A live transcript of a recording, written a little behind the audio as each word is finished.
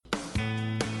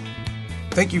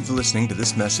Thank you for listening to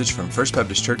this message from First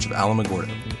Baptist Church of Alamogordo.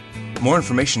 More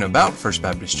information about First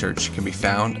Baptist Church can be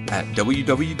found at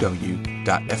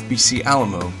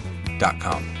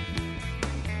www.fbcalamo.com.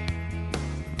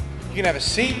 You can have a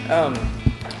seat.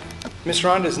 Miss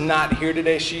Rhonda's not here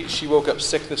today. She woke up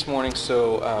sick this morning,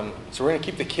 so we're going to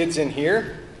keep the kids in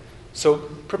here. So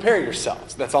prepare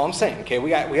yourselves. That's all I'm saying. Okay,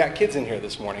 we got kids in here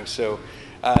this morning, so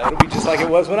it'll be just like it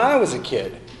was when I was a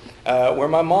kid, where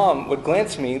my mom would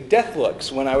glance me death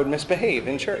looks when I would misbehave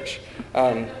in church.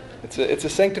 It's a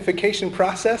sanctification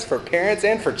process for parents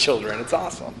and for children. It's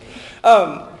awesome.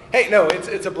 Hey, no,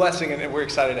 it's a blessing, and we're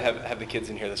excited to have the kids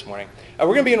in here this morning. We're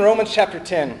going to be in Romans chapter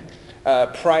 10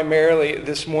 primarily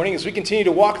this morning as we continue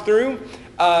to walk through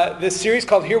this series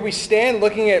called Here We Stand,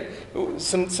 looking at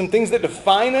some things that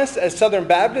define us as Southern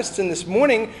Baptists. And this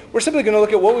morning, we're simply going to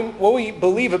look at what we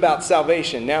believe about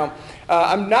salvation. Now,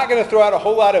 I'm not going to throw out a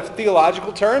whole lot of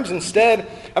theological terms. Instead,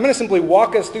 I'm going to simply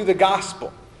walk us through the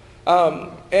gospel.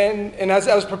 And as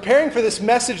I was preparing for this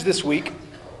message this week,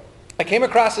 I came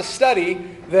across a study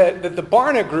that the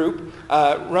Barna Group,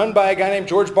 run by a guy named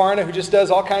George Barna, who just does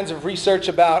all kinds of research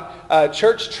about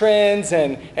church trends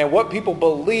and what people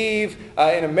believe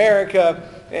in America.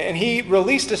 And he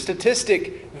released a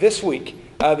statistic this week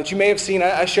that you may have seen.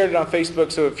 I shared it on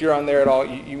Facebook, so if you're on there at all,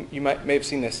 you may have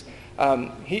seen this.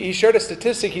 He shared a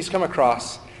statistic he's come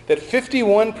across that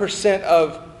 51%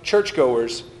 of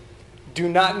churchgoers do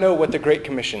not know what the Great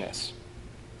Commission is.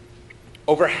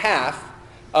 Over half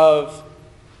of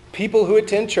people who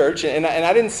attend church, and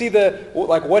I didn't see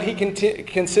what he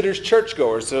considers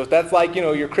churchgoers. So if that's like,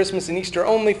 your Christmas and Easter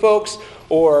only folks,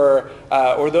 or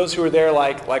those who are there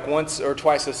like once or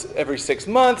twice every 6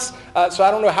 months. So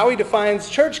I don't know how he defines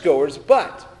churchgoers,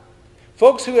 but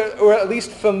folks who are at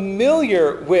least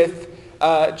familiar with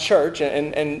church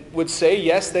and would say,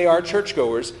 yes, they are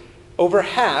churchgoers, over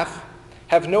half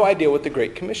have no idea what the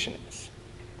Great Commission is.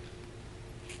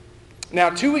 Now,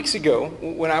 2 weeks ago,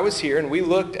 when I was here and we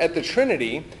looked at the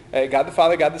Trinity, God the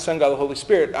Father, God the Son, God the Holy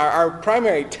Spirit, our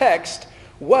primary text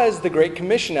was the Great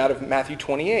Commission out of Matthew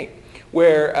 28,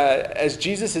 where as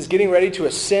Jesus is getting ready to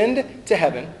ascend to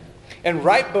heaven, and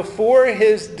right before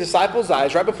his disciples'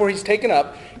 eyes, right before he's taken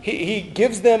up, he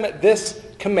gives them this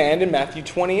command in Matthew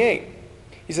 28.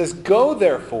 He says, "Go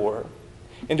therefore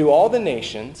into all the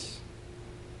nations,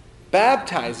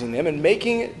 baptizing them and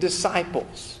making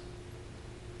disciples."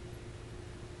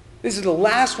 These are the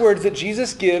last words that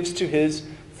Jesus gives to his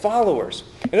followers.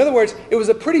 In other words, it was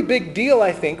a pretty big deal,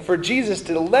 I think, for Jesus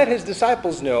to let his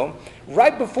disciples know,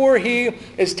 right before he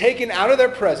is taken out of their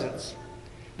presence,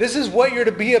 this is what you're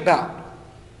to be about.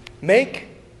 Make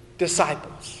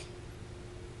disciples.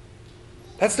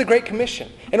 That's the Great Commission.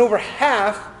 And over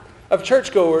half of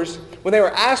churchgoers, when they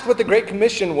were asked what the Great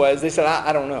Commission was, they said,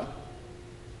 I don't know.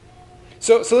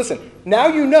 So listen, now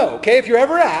you know, okay? If you're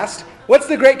ever asked, what's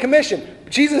the Great Commission?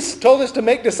 Jesus told us to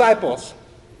make disciples,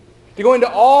 to go into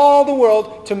all the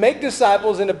world, to make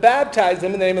disciples and to baptize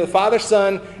them in the name of the Father,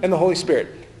 Son, and the Holy Spirit.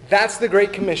 That's the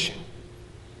Great Commission.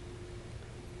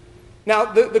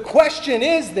 Now, the question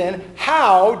is then,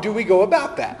 how do we go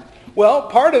about that? Well,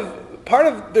 part of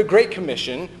the Great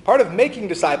Commission, part of making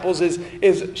disciples is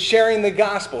sharing the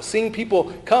gospel, seeing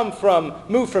people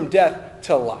move from death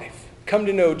to life, come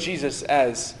to know Jesus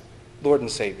as Lord and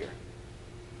Savior.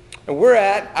 And we're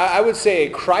at, I would say, a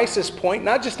crisis point,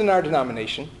 not just in our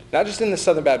denomination, not just in the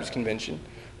Southern Baptist Convention,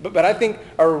 but I think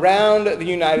around the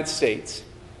United States.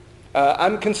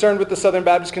 I'm concerned with the Southern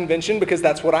Baptist Convention because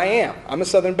that's what I am. I'm a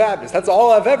Southern Baptist. That's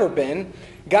all I've ever been.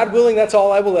 God willing, that's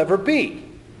all I will ever be.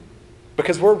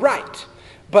 Because we're right.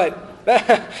 But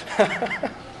I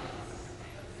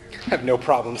have no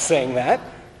problem saying that.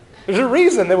 There's a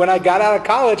reason that when I got out of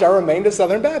college, I remained a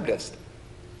Southern Baptist.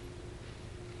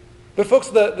 But folks,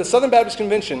 the Southern Baptist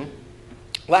Convention,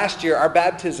 last year, our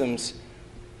baptisms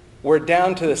were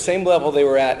down to the same level they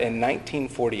were at in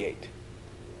 1948.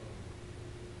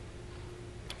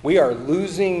 We are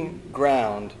losing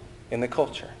ground in the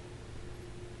culture.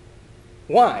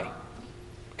 Why?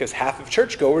 Because half of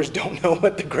churchgoers don't know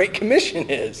what the Great Commission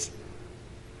is.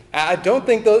 I don't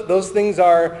think those things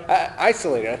are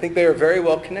isolated. I think they are very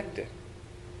well connected.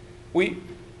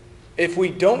 If we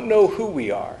don't know who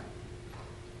we are,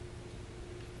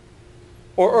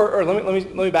 or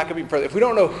let me back up even further. If we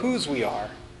don't know whose we are,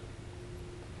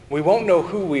 we won't know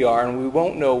who we are, and we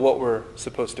won't know what we're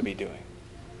supposed to be doing.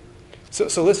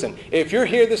 So listen, if you're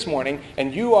here this morning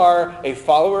and you are a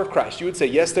follower of Christ, you would say,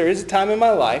 yes, there is a time in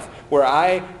my life where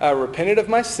I repented of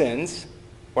my sins,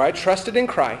 where I trusted in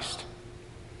Christ.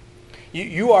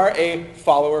 You are a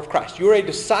follower of Christ. You are a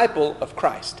disciple of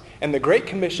Christ. And the Great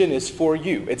Commission is for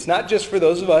you. It's not just for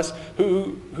those of us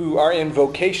who are in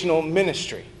vocational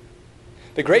ministry.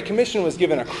 The Great Commission was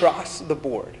given across the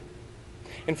board.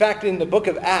 In fact, in the book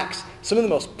of Acts, some of the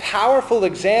most powerful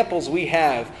examples we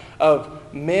have of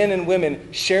men and women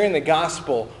sharing the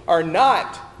gospel are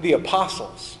not the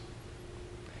apostles,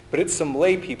 but it's some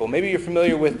lay people. Maybe you're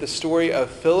familiar with the story of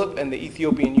Philip and the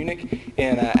Ethiopian eunuch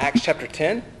in Acts chapter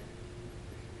 10.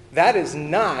 That is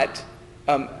not,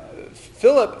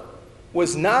 Philip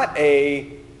was not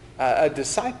a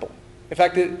disciple. In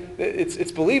fact,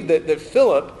 it's believed that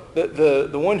Philip, the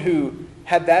one who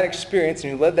had that experience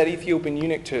and who led that Ethiopian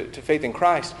eunuch to faith in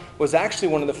Christ, was actually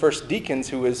one of the first deacons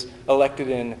who was elected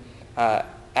in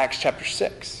Acts chapter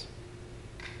 6.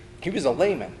 He was a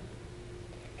layman,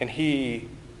 and he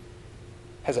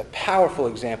has a powerful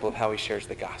example of how he shares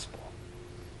the gospel.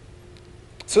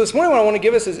 So this morning what I want to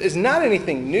give us is not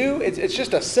anything new. It's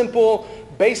just a simple,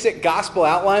 basic gospel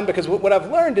outline, because what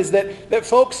I've learned is that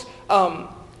folks,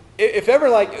 if ever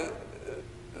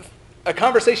a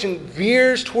conversation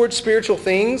veers towards spiritual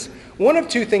things, one of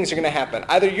two things are going to happen.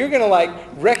 Either you're going to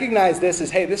recognize this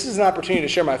as, hey, this is an opportunity to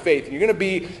share my faith. And you're going to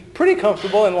be pretty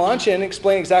comfortable and launch in and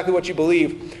explain exactly what you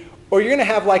believe. Or you're going to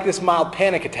have this mild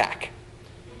panic attack.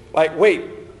 Wait,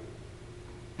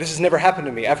 this has never happened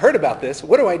to me. I've heard about this.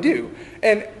 What do I do?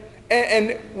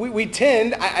 And we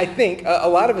tend, I think, a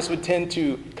lot of us would tend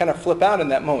to kind of flip out in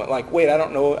that moment. Wait, I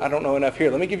don't know enough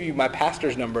here. Let me give you my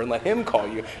pastor's number and let him call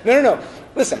you. No.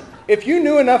 Listen, if you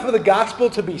knew enough of the gospel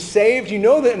to be saved, you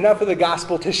know enough of the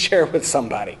gospel to share with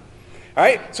somebody. All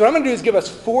right? So what I'm going to do is give us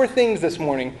 4 things this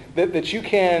morning that you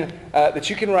can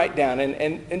write down.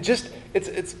 And just,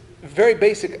 it's very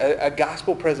basic, a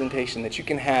gospel presentation that you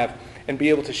can have and be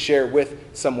able to share with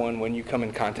someone when you come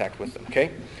in contact with them, okay?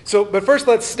 But first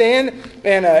let's stand,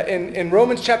 and in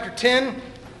Romans chapter 10,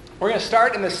 we're going to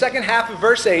start in the second half of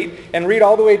verse 8 and read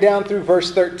all the way down through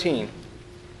verse 13.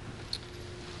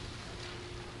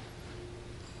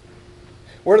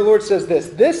 Word of the Lord says this: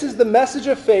 "This is the message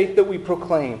of faith that we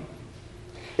proclaim.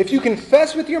 If you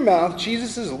confess with your mouth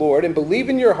Jesus is Lord and believe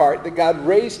in your heart that God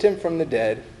raised him from the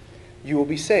dead, you will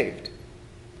be saved.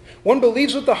 One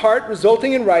believes with the heart,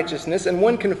 resulting in righteousness, and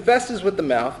one confesses with the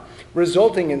mouth,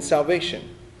 resulting in salvation.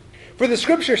 For the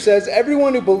Scripture says,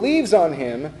 everyone who believes on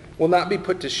him will not be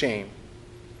put to shame,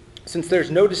 since there's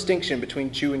no distinction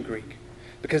between Jew and Greek,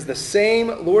 because the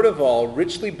same Lord of all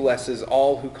richly blesses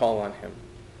all who call on him."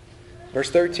 Verse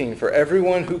 13, "For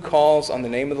everyone who calls on the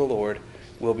name of the Lord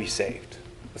will be saved."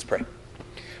 Let's pray.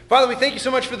 Father, we thank you so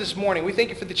much for this morning. We thank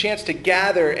you for the chance to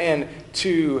gather and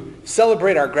to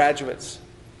celebrate our graduates,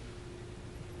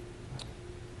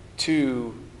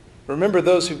 to remember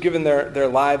those who've given their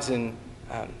lives in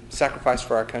sacrifice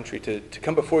for our country, to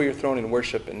come before your throne in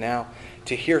worship, and now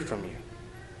to hear from you.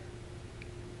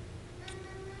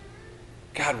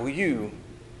 God, will you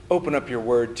open up your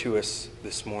word to us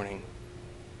this morning?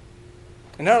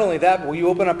 And not only that, but will you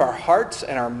open up our hearts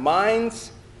and our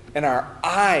minds and our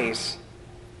eyes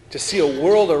to see a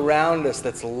world around us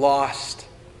that's lost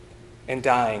and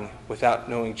dying without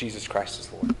knowing Jesus Christ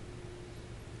as Lord.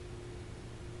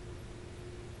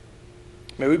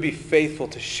 May we be faithful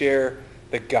to share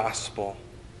the gospel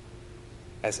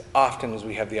as often as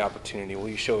we have the opportunity. Will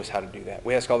you show us how to do that?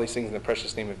 We ask all these things in the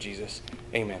precious name of Jesus.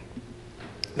 Amen.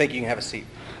 Thank you. You can have a seat.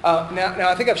 Now,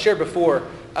 I think I've shared before,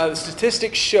 the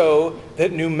statistics show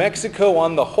that New Mexico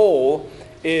on the whole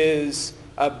is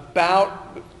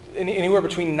about anywhere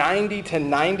between 90 to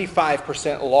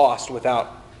 95% lost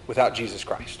without Jesus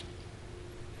Christ.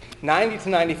 90 to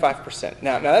 95%.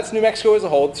 Now that's New Mexico as a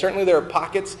whole. Certainly there are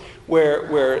pockets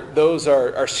where those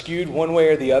are skewed one way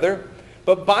or the other.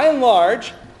 But by and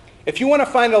large, if you want to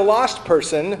find a lost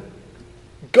person,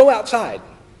 go outside.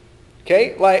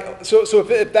 Okay? So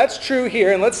if that's true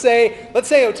here, and let's say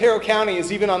Otero County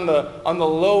is even on the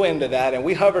low end of that, and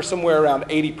we hover somewhere around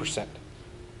 80%.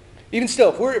 Even still,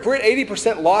 if we're at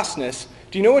 80% lostness,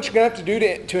 do you know what you're going to have to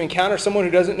do to encounter someone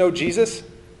who doesn't know Jesus?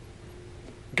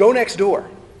 Go next door.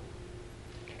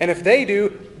 And if they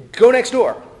do, go next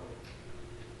door.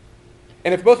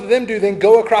 And if both of them do, then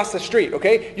go across the street,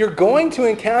 okay? You're going to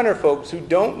encounter folks who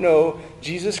don't know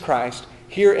Jesus Christ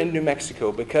here in New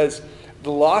Mexico because the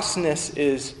lostness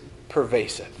is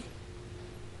pervasive.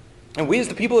 And we as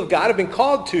the people of God have been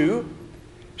called to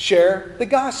share the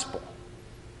gospel.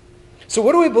 So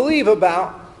what do we believe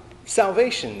about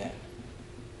salvation then?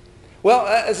 Well,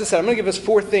 as I said, I'm going to give us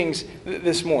 4 things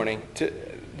this morning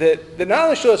that not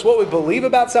only show us what we believe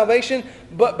about salvation,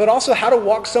 but also how to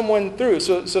walk someone through.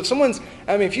 So if someone's,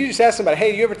 if you just ask somebody,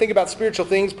 hey, do you ever think about spiritual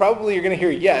things? Probably you're going to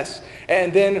hear yes.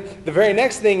 And then the very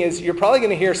next thing is you're probably going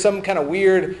to hear some kind of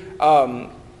weird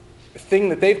thing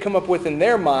that they've come up with in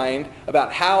their mind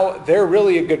about how they're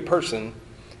really a good person.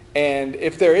 And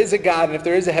if there is a God and if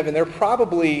there is a heaven, they're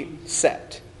probably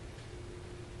set.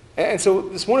 And so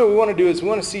this morning what we want to do is we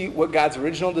want to see what God's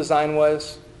original design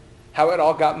was, how it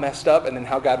all got messed up, and then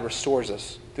how God restores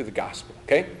us through the gospel.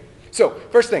 Okay? So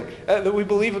first thing that we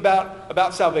believe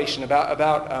about salvation, about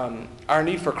our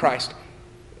need for Christ,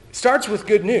 starts with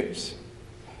good news.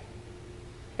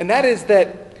 And that is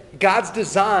that God's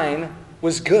design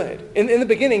was good. In the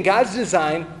beginning, God's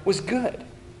design was good.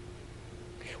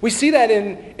 We see that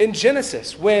in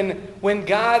Genesis when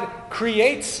God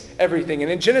creates everything.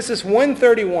 And in Genesis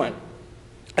 1:31,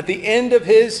 at the end of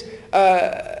his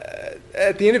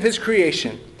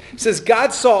creation, it says,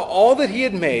 God saw all that he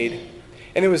had made,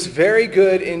 and it was very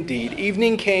good indeed.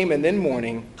 Evening came and then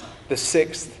morning, the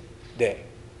sixth day.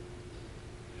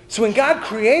 So when God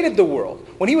created the world,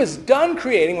 when he was done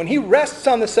creating, when he rests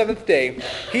on the seventh day,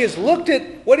 he has looked at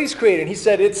what he's created and he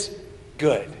said, it's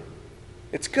good.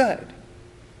 It's good.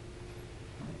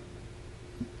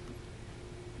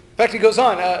 In fact, he goes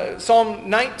on, Psalm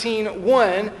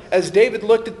 19:1, as David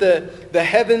looked at the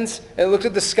heavens and looked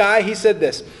at the sky, he said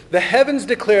this, the heavens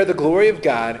declare the glory of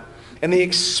God, and the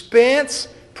expanse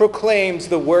proclaims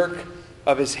the work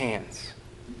of his hands.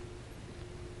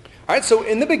 All right, so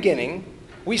in the beginning,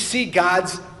 we see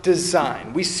God's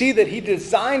design. We see that he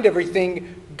designed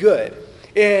everything good.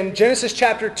 In Genesis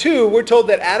chapter 2, we're told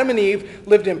that Adam and Eve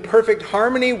lived in perfect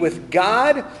harmony with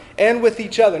God and with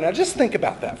each other. Now just think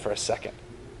about that for a second.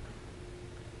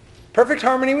 Perfect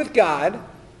harmony with God.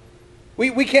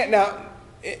 We can't now,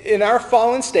 in our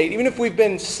fallen state, even if we've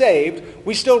been saved,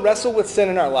 we still wrestle with sin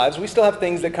in our lives. We still have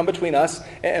things that come between us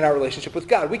and our relationship with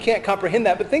God. We can't comprehend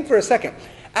that, but think for a second.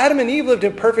 Adam and Eve lived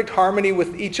in perfect harmony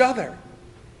with each other.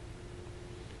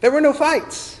 There were no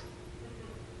fights.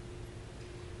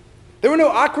 There were no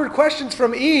awkward questions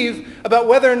from Eve about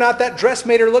whether or not that dress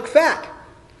made her look fat.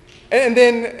 And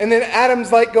then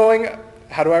Adam's like going,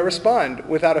 how do I respond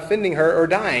without offending her or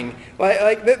dying?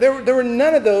 There were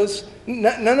none of those,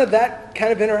 none of that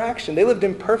kind of interaction. They lived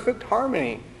in perfect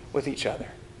harmony with each other.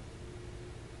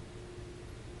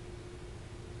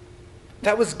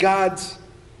 That was God's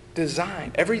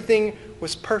design. Everything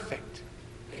was perfect.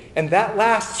 And that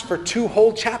lasts for 2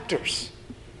 whole chapters.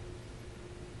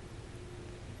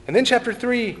 And then chapter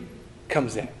 3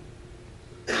 comes in.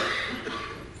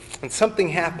 And something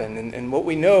happened. And what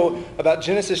we know about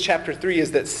Genesis chapter 3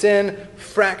 is that sin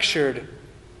fractured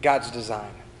God's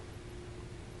design.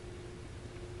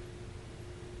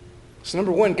 So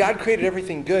number 1, God created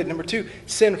everything good. Number 2,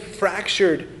 sin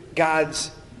fractured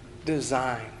God's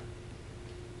design.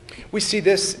 We see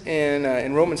this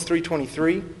in Romans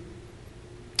 3:23. It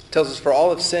tells us, for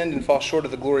all have sinned and fall short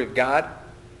of the glory of God.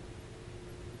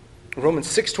 Romans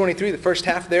 6:23, the first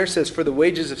half there says, for the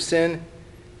wages of sin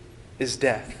is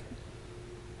death.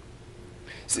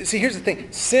 See, here's the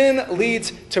thing. Sin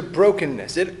leads to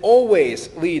brokenness. It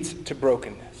always leads to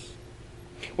brokenness.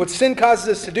 What sin causes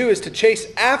us to do is to chase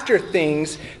after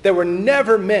things that were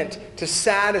never meant to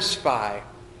satisfy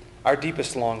our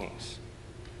deepest longings.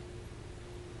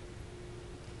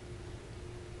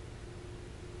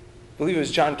 I believe it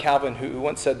was John Calvin who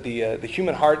once said the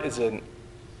human heart is a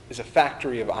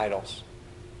factory of idols.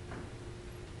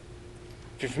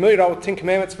 If you're familiar at all with 10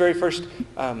 Commandments, the very first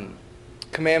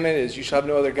commandment is, you shall have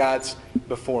no other gods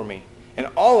before me. And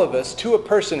all of us, to a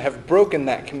person, have broken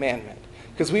that commandment.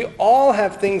 Because we all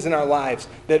have things in our lives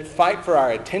that fight for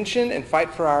our attention and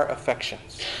fight for our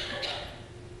affections.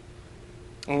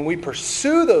 And when we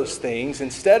pursue those things,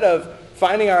 instead of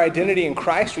finding our identity in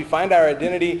Christ, we find our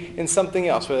identity in something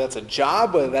else, whether that's a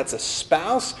job, whether that's a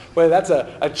spouse, whether that's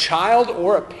a child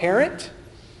or a parent.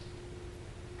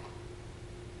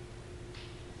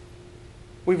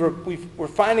 We're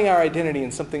finding our identity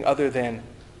in something other than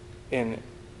in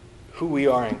who we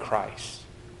are in Christ.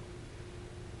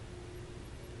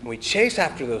 And we chase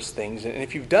after those things, and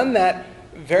if you've done that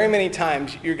very many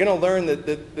times, you're going to learn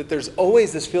that there's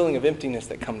always this feeling of emptiness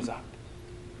that comes up.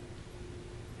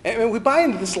 And we buy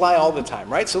into this lie all the time,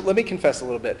 right? So let me confess a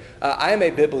little bit. I am a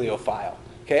bibliophile.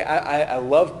 Okay, I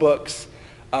love books.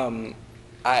 You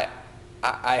might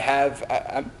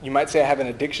say I have an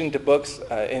addiction to books.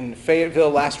 In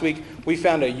Fayetteville last week, we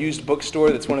found a used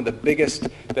bookstore that's one of the biggest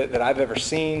that I've ever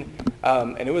seen.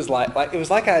 And it was like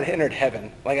I had entered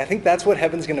heaven. Like, I think that's what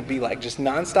heaven's going to be like. Just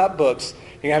nonstop books.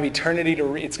 You're going to have eternity to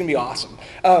read. It's going to be awesome.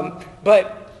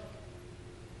 But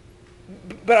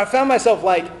I found myself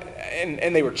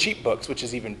and they were cheap books, which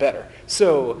is even better.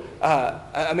 So,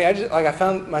 I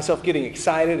found myself getting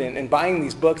excited and buying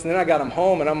these books, and then I got them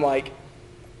home, and I'm like,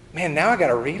 man, now I got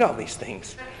to read all these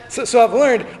things. So I've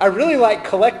learned I really like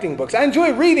collecting books. I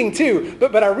enjoy reading too,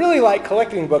 but I really like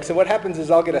collecting books. And what happens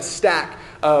is I'll get a stack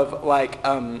of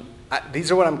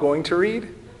these are what I'm going to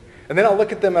read. And then I'll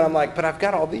look at them and I'm like, but I've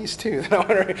got all these too that I want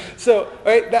to read. So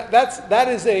right,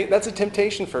 that's a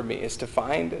temptation for me, is to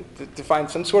find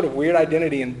some sort of weird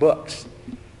identity in books.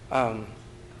 And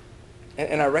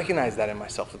I recognize that in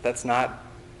myself, that's not,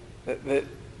 that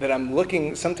I'm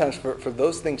looking sometimes for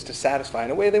those things to satisfy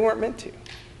in a way they weren't meant to.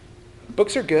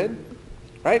 Books are good,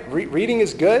 right? Reading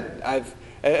is good.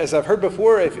 As I've heard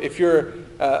before, if you're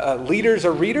leaders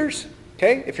are readers,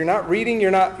 okay? If you're not reading, you're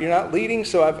not leading.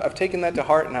 So I've taken that to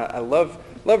heart, and I love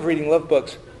reading, love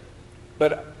books.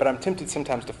 But I'm tempted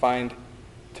sometimes to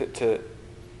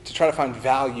try to find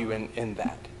value in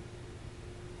that.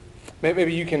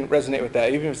 Maybe you can resonate with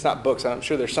that, even if it's not books. I'm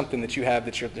sure there's something that you have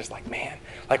that you're just like, man,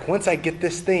 like once I get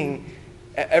this thing,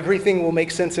 everything will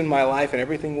make sense in my life and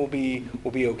everything will be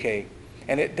okay.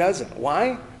 And it doesn't.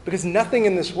 Why? Because nothing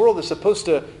in this world is supposed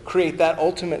to create that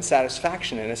ultimate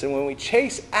satisfaction in us. And when we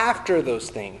chase after those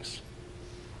things,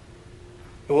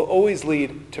 it will always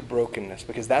lead to brokenness,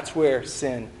 because that's where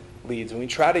sin leads. When we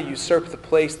try to usurp the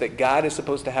place that God is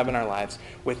supposed to have in our lives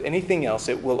with anything else,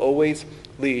 it will always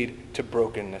lead to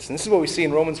brokenness. And this is what we see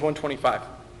in Romans 1:25,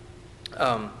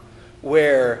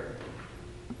 where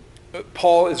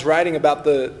Paul is writing about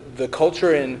the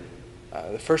culture in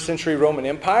the first century Roman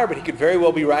Empire, but he could very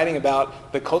well be writing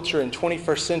about the culture in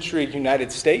 21st century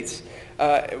United States,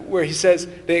 where he says,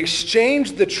 they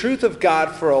exchanged the truth of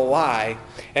God for a lie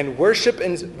and worshipped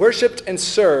and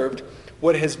served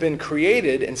what has been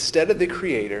created instead of the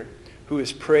Creator, who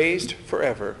is praised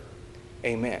forever.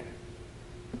 Amen.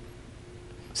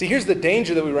 See, here's the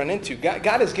danger that we run into.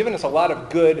 God has given us a lot of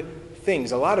good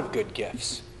things, a lot of good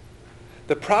gifts.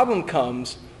 The problem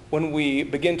comes when we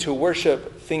begin to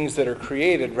worship things that are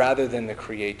created rather than the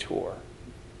Creator.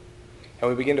 And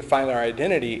we begin to find our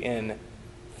identity in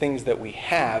things that we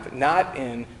have, not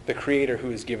in the Creator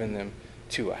who has given them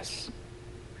to us.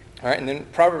 All right, and then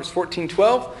Proverbs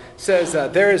 14:12 says,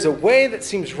 there is a way that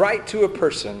seems right to a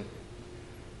person,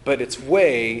 but its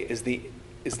end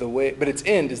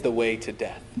is the way to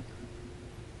death.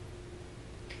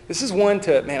 This is one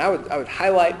I would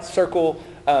highlight, circle,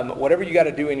 whatever you got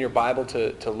to do in your Bible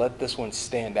to let this one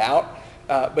stand out,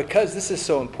 because this is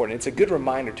so important. It's a good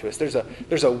reminder to us.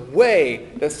 There's a way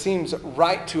that seems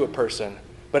right to a person,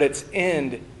 but its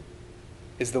end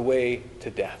is the way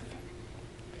to death.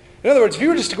 In other words, if you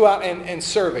were just to go out and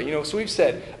survey, so we've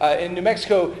said in New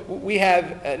Mexico we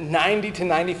have 90 to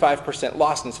 95%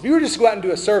 lostness. If you were just to go out and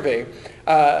do a survey,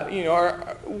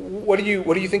 what do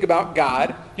you think about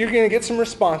God? You're going to get some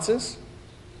responses.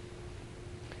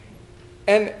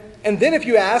 And then if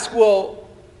you ask, well,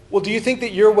 do you think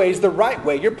that your way is the right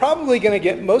way? You're probably going to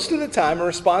get most of the time a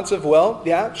response of, well,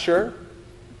 yeah, sure.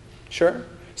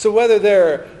 So whether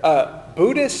they're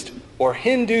Buddhist or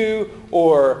Hindu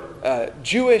or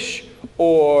Jewish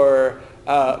or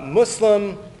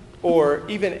Muslim or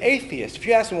even atheist, if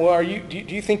you ask them, well, do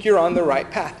you think you're on the right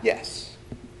path? Yes.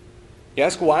 You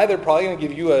ask why, they're probably going to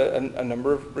give you a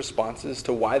number of responses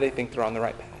to why they think they're on the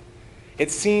right path.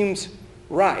 It seems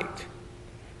right.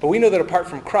 But we know that apart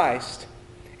from Christ,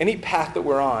 any path that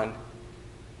we're on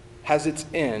has its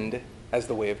end as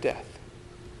the way of death.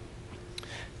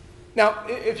 Now,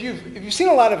 if you've seen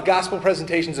a lot of gospel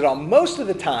presentations at all, most of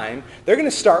the time they're going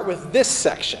to start with this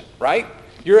section, right?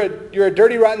 You're a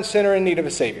dirty, rotten sinner in need of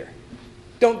a Savior.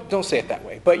 Don't say it that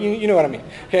way, but you know what I mean.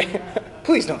 Okay?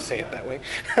 Please don't say it that way.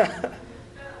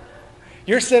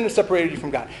 Your sin has separated you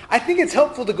from God. I think it's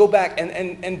helpful to go back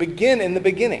and begin in the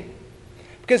beginning,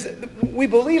 because we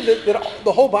believe that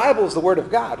the whole Bible is the Word of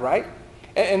God, right?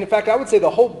 And in fact, I would say the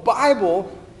whole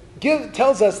Bible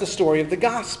tells us the story of the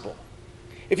gospel.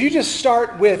 If you just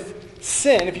start with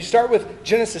sin, if you start with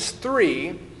Genesis 3,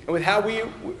 and with how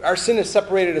our sin has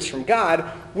separated us from God,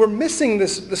 we're missing the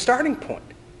starting point.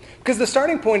 Because the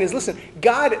starting point is, listen,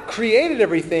 God created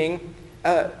everything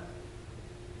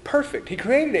perfect. He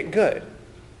created it good.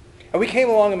 And we came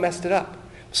along and messed it up.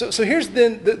 So here's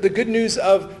then the good news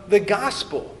of the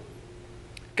gospel.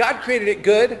 God created it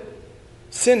good.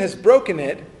 Sin has broken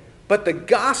it. But the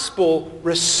gospel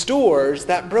restores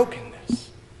that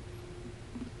brokenness.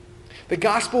 The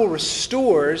gospel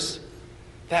restores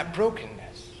that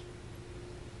brokenness.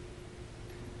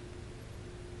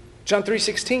 John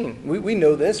 3:16. We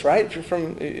know this, right?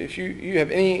 If you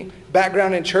have any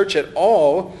background in church at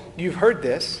all, you've heard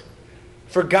this.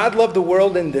 For God loved the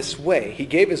world in this way. He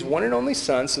gave his one and only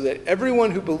Son so that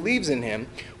everyone who believes in him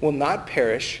will not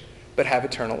perish but have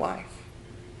eternal life.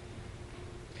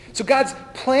 So God's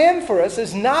plan for us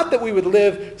is not that we would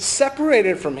live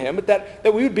separated from him, but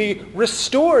that we would be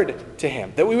restored to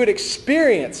him, that we would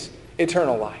experience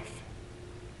eternal life.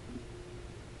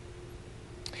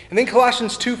 And then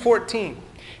Colossians 2:14.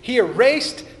 He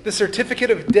erased the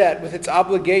certificate of debt with its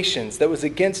obligations that was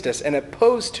against us and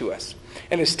opposed to us,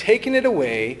 and has taken it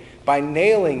away by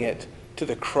nailing it to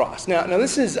the cross. Now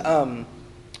this is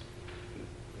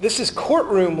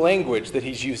courtroom language that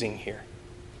he's using here.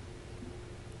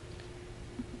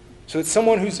 So it's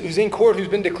someone who's in court, who's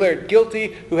been declared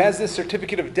guilty, who has this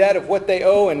certificate of debt of what they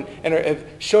owe and have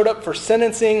showed up for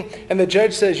sentencing, and the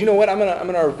judge says, you know what, I'm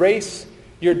gonna erase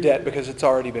your debt because it's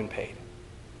already been paid.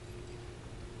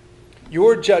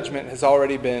 Your judgment has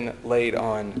already been laid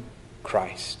on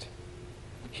Christ.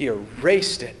 He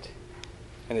erased it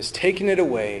and has taken it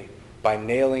away by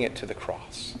nailing it to the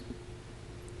cross.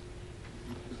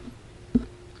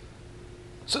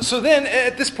 So then,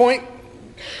 at this point,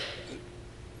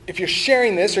 if you're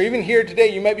sharing this, or even here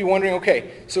today, you might be wondering,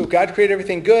 okay, so God created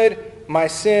everything good, my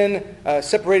sin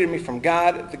separated me from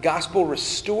God. The gospel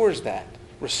restores that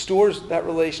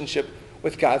relationship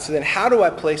with God. So then how do I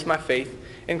place my faith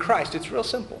in Christ? It's real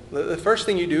simple. The first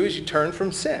thing you do is you turn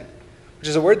from sin, which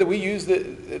is a word that we use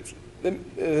that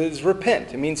is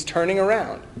repent. It means turning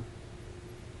around.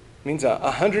 It means a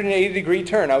 180-degree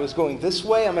turn. I was going this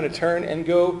way, I'm going to turn and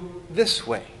go this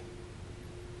way.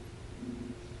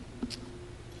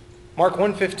 Mark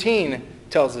 1:15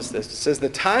 tells us this. It says, the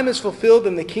time is fulfilled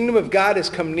and the kingdom of God has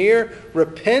come near.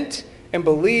 Repent and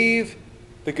believe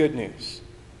the good news.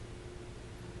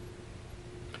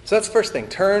 So that's the first thing.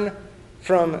 Turn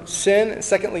from sin. And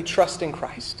secondly, trust in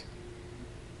Christ.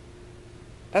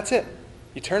 That's it.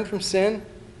 You turn from sin,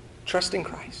 trust in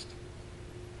Christ.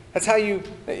 That's how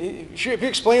if you're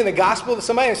explaining the gospel to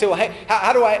somebody and say, well, hey,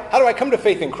 how do I come to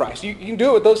faith in Christ? You can do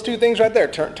it with those two things right there.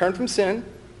 Turn from sin.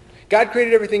 God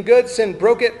created everything good. Sin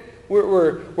broke it.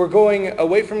 We're going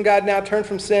away from God now. Turn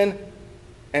from sin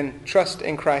and trust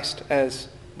in Christ as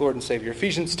Lord and Savior.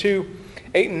 Ephesians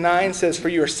 2:8-9 says, for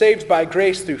you are saved by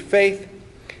grace through faith.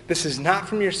 This is not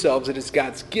from yourselves. It is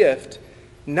God's gift,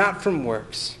 not from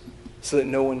works, so that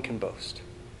no one can boast.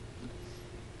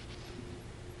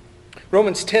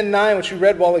 Romans 10:9, which we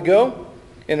read a while ago,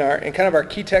 in kind of our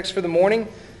key text for the morning.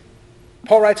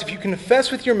 Paul writes, if you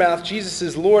confess with your mouth Jesus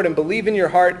is Lord and believe in your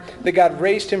heart that God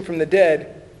raised him from the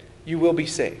dead, you will be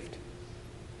saved.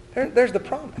 There's the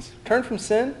promise. Turn from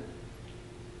sin.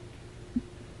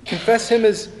 Confess him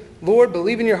as Lord.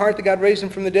 Believe in your heart that God raised him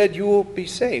from the dead. You will be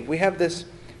saved. We have this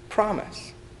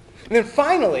promise. And then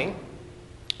finally,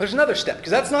 there's another step,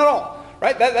 because that's not all,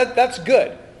 right? That's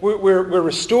good. We're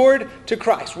restored to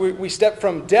Christ. We step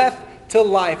from death to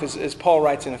life, as Paul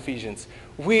writes in Ephesians.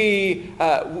 We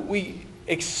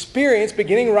experience,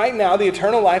 beginning right now, the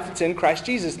eternal life that's in Christ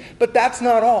Jesus. But that's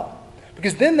not all.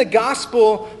 Because then the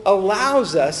gospel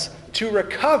allows us to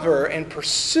recover and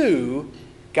pursue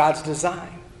God's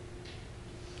design.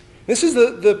 This is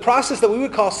the process that we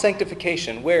would call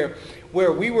sanctification, where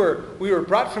we were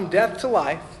brought from death to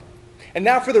life, and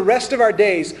now for the rest of our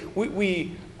days,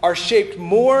 we are shaped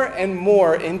more and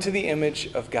more into the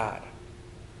image of God.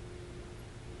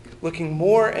 Looking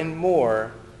more and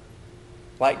more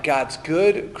like God's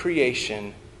good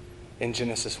creation in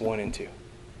Genesis 1 and 2.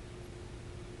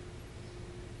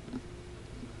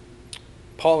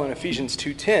 Paul in Ephesians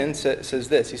 2:10 says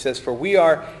this. He says, for we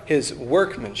are his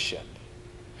workmanship,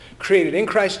 created in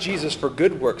Christ Jesus for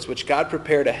good works, which God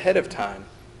prepared ahead of time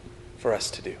for us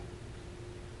to do.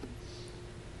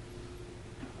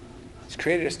 He's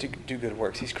created us to do good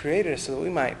works. He's created us so that we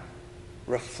might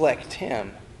reflect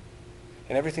him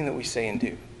in everything that we say and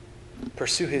do.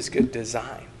 Pursue his good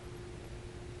design.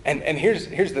 And here's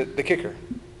the kicker.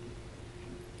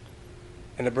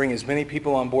 And to bring as many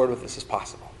people on board with this as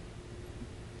possible.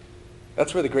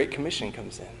 That's where the Great Commission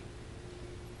comes in.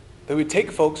 That we take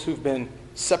folks who've been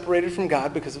separated from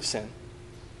God because of sin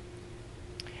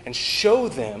and show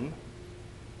them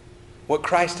what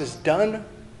Christ has done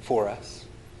for us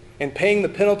in paying the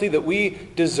penalty that we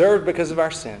deserve because of our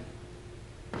sin,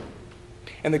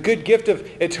 and the good gift of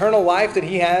eternal life that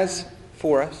he has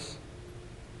for us,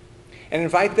 and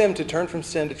invite them to turn from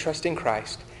sin, to trust in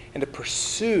Christ, and to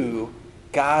pursue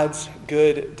God's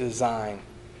good design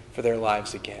for their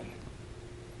lives again,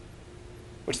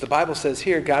 which the Bible says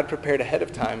here God prepared ahead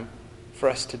of time for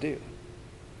us to do.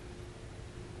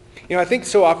 You know, I think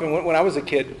so often when I was a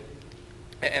kid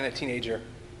and a teenager,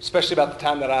 especially about the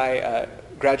time that I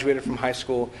graduated from high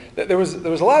school, there was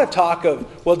a lot of talk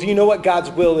of, well, do you know what God's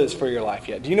will is for your life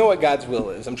yet? Do you know what God's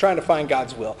will is? I'm trying to find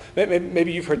God's will.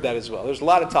 Maybe you've heard that as well. There's a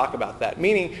lot of talk about that,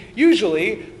 meaning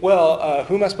usually, well,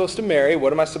 who am I supposed to marry?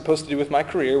 What am I supposed to do with my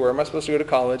career? Where am I supposed to go to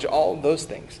college? All those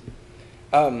things.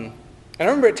 And I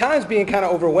remember at times being kind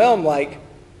of overwhelmed, like,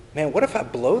 man, what if I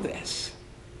blow this?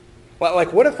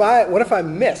 Like, what if I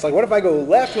miss? Like, what if I go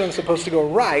left when I'm supposed to go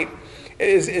right?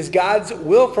 Is God's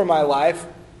will for my life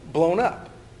blown up?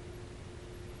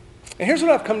 And here's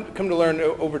what I've come to learn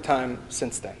over time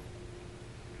since then.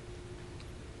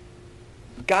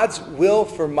 God's will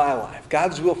for my life,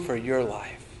 God's will for your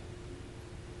life,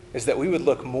 is that we would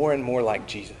look more and more like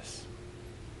Jesus.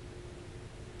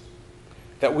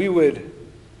 That we would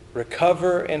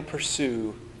recover and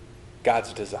pursue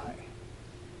God's design.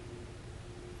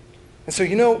 And so,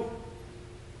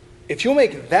 if you'll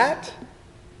make that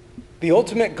the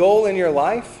ultimate goal in your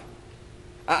life,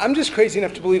 I'm just crazy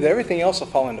enough to believe that everything else will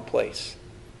fall into place.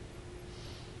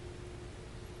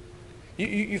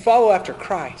 You follow after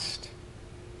Christ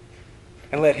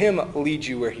and let him lead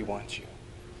you where he wants you.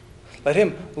 Let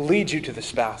him lead you to the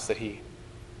spouse that he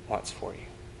wants for you.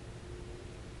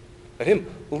 Let him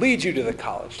lead you to the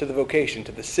college, to the vocation,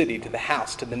 to the city, to the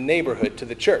house, to the neighborhood, to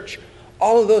the church.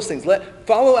 All of those things.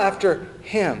 Follow after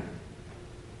him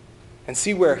and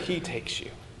see where he takes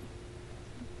you.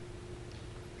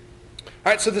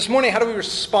 All right, so this morning, how do we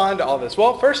respond to all this?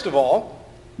 Well, first of all,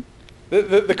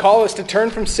 the call is to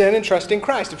turn from sin and trust in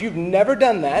Christ. If you've never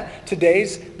done that,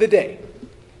 today's the day.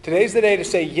 Today's the day to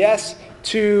say yes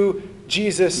to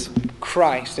Jesus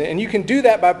Christ. And you can do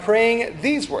that by praying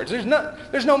these words. There's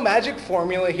no magic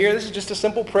formula here. This is just a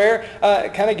simple prayer,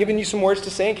 kind of giving you some words to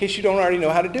say in case you don't already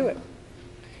know how to do it.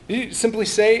 You simply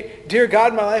say, "Dear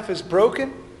God, my life is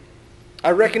broken. I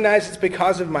recognize it's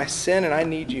because of my sin and I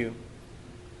need you.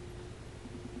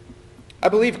 I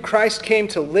believe Christ came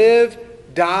to live,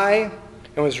 die,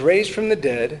 and was raised from the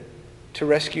dead to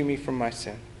rescue me from my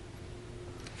sin.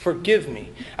 Forgive me.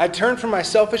 I turn from my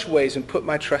selfish ways and put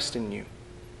my trust in you.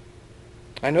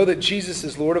 I know that Jesus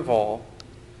is Lord of all,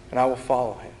 and I will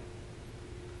follow him."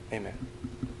 Amen.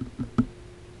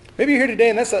 Maybe you're here today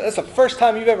and that's the first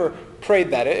time you've ever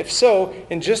prayed that. If so,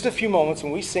 in just a few moments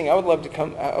when we sing, I would love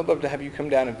to have you come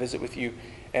down and visit with you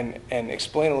and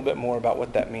explain a little bit more about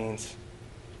what that means.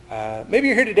 Maybe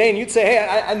you're here today and you'd say, "Hey,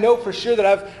 I know for sure that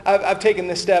I've taken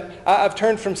this step. I've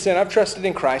turned from sin. I've trusted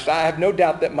in Christ. I have no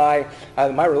doubt that my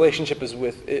relationship is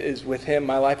with him.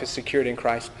 My life is secured in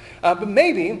Christ." But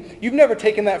maybe you've never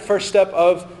taken that first step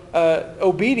of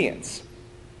obedience,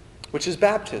 which is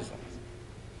baptism.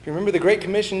 If you remember the Great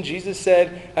Commission, Jesus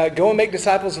said, "Go and make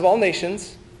disciples of all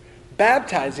nations,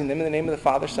 baptizing them in the name of the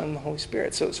Father, Son, and the Holy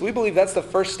Spirit." So we believe that's the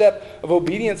first step of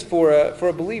obedience for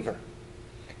a believer.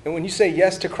 And when you say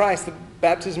yes to Christ, the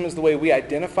baptism is the way we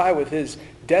identify with his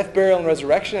death, burial, and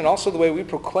resurrection, and also the way we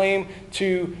proclaim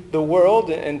to the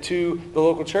world and to the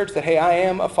local church that, hey, I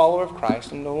am a follower of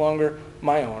Christ. I'm no longer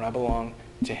my own. I belong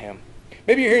to him.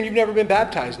 Maybe you're here and you've never been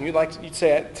baptized, and you'd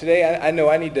say, "Today I know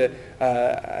I need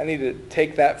to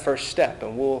take that first step,"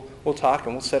 and we'll talk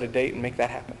and we'll set a date and make that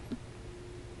happen.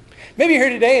 Maybe you're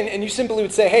here today and you simply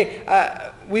would say, "Hey,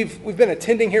 we've been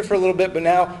attending here for a little bit, but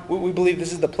now we believe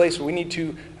this is the place where we need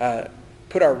to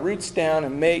put our roots down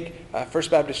and make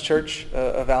First Baptist Church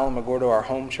of Alamogordo our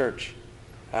home church.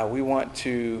 We want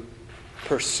to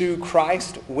pursue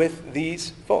Christ with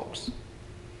these folks."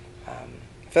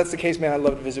 If that's the case, man, I'd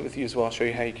love to visit with you as well. I'll show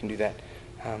you how you can do that.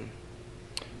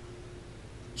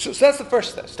 So that's the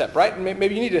first step, right?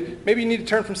 Maybe you need to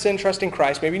turn from sin, trust in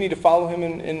Christ. Maybe you need to follow him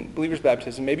in believer's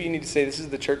baptism. Maybe you need to say, this is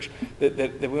the church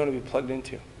that we want to be plugged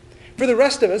into. For the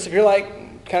rest of us, if you're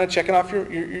like kind of checking off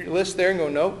your list there and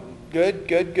going, "No, good.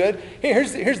 Hey,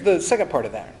 here's the second part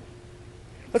of that.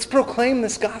 Let's proclaim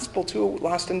this gospel to a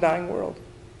lost and dying world.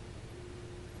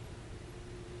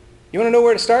 You want to know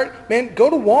where to start? Man, go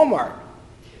to Walmart.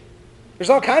 There's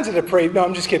all kinds of depraved. No,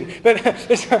 I'm just kidding. But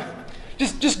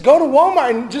just go to Walmart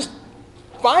and just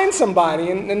find somebody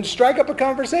and strike up a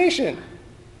conversation.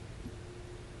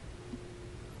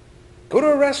 Go to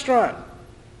a restaurant.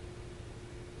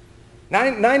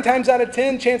 Nine times out of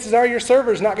 10, chances are your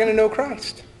server's not going to know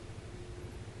Christ.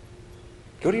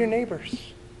 Go to your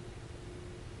neighbors.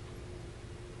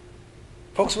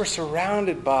 Folks, we're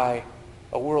surrounded by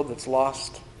a world that's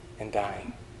lost and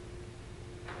dying.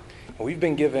 And we've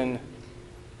been given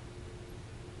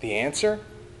the answer,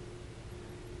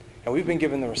 and we've been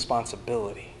given the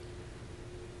responsibility.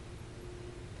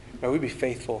 May we be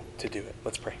faithful to do it.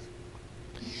 Let's pray.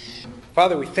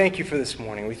 Father, we thank you for this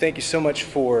morning. We thank you so much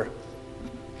for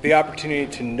the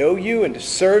opportunity to know you and to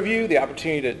serve you, the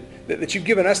opportunity that you've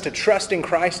given us to trust in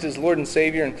Christ as Lord and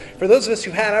Savior. And for those of us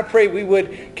who had, I pray we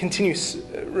would continue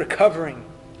recovering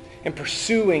and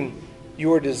pursuing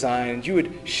your design. You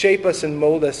would shape us and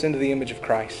mold us into the image of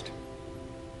Christ.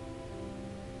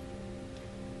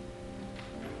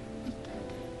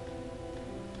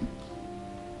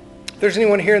 If there's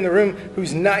anyone here in the room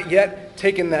who's not yet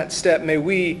taken that step, may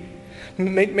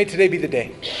today be the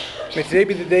day. May today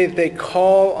be the day that they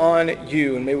call on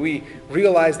you, and may we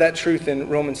realize that truth in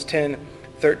Romans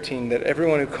 10:13, that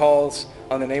everyone who calls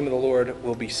on the name of the Lord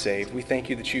will be saved. We thank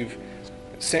you that you've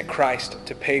sent Christ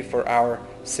to pay for our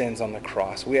sins on the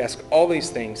cross. We ask all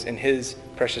these things in his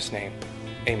precious name.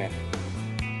 Amen.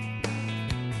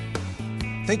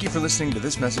 Thank you for listening to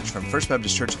this message from First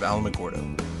Baptist Church of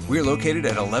Alamogordo. We are located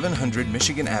at 1100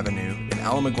 Michigan Avenue in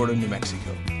Alamogordo, New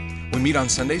Mexico. We meet on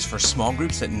Sundays for small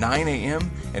groups at 9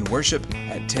 a.m. and worship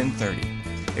at 10:30.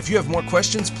 If you have more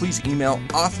questions, please email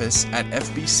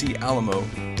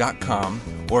office@fbcalamo.com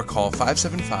or call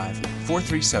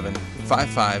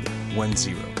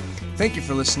 575-437-5510. Thank you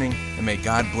for listening, and may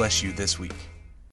God bless you this week.